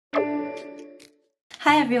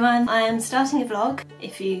Hi everyone, I am starting a vlog,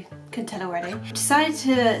 if you can tell already. I decided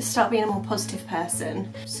to start being a more positive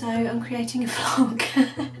person, so I'm creating a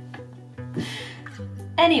vlog.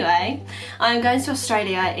 Anyway, I'm going to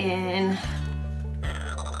Australia in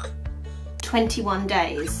 21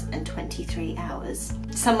 days and 23 hours.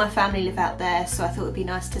 Some of my family live out there, so I thought it would be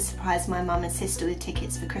nice to surprise my mum and sister with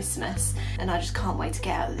tickets for Christmas, and I just can't wait to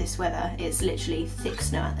get out of this weather. It's literally thick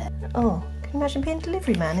snow out there. Oh, can you imagine being a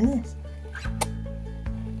delivery man in this?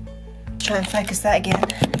 Try and focus that again.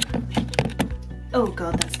 Oh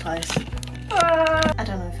god, that's close. I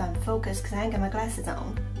don't know if I'm focused because I ain't got my glasses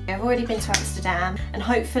on. I've already been to Amsterdam and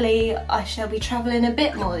hopefully I shall be travelling a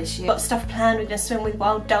bit more this year. Got stuff planned, we're going to swim with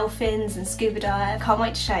wild dolphins and scuba dive. Can't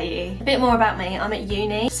wait to show you. A bit more about me, I'm at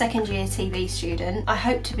uni, second year TV student. I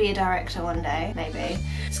hope to be a director one day, maybe.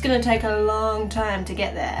 It's going to take a long time to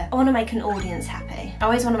get there. I want to make an audience happy. I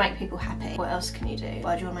always want to make people happy. What else can you do?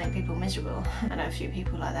 Why do you want to make people miserable? I know a few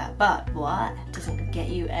people like that, but what? Doesn't get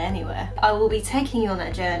you anywhere. I will be taking you on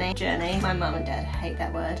that journey. My mum and dad hate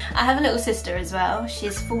that word. I have a little sister as well.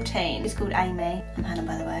 She's 14. She's called Amy. I'm Hannah,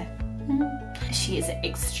 by the way. She is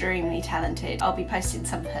extremely talented. I'll be posting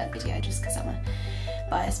some of her video just because I'm a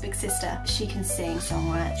biased big sister. She can sing,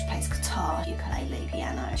 songwrite, she plays guitar, ukulele,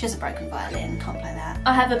 piano. She has a broken violin, can't play that.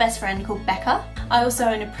 I have a best friend called Becca. I also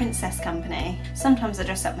own a princess company. Sometimes I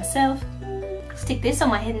dress up myself. Stick this on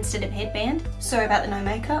my head instead of headband. Sorry about the no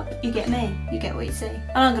makeup. You get me. You get what you see.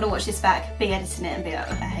 And I'm gonna watch this back, be editing it and be like,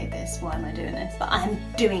 oh, I hate this. Why am I doing this? But I'm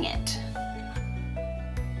doing it.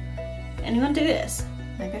 Anyone do this?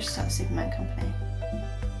 Maybe I should start a Superman company.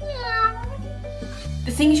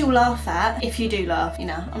 The things you'll laugh at, if you do laugh, you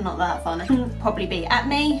know, I'm not that funny, probably be at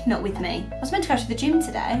me, not with me. I was meant to go to the gym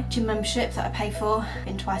today. Gym membership that I pay for,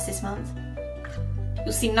 been twice this month.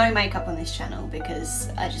 You'll see no makeup on this channel because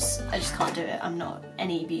I just can't do it. I'm not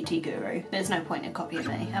any beauty guru. There's no point in copying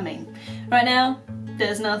me. I mean, right now,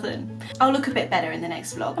 there's nothing. I'll look a bit better in the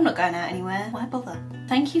next vlog. I'm not going out anywhere. Why bother?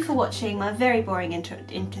 Thank you for watching my very boring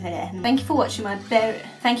Thank you for watching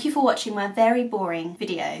my very boring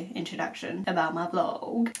video introduction about my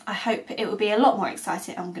vlog. I hope it will be a lot more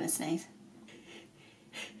exciting. I'm gonna sneeze.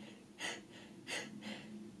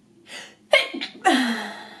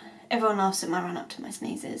 Everyone laughs at my run up to my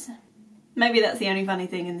sneezes. Maybe that's the only funny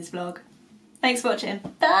thing in this vlog. Thanks for watching.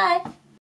 Bye!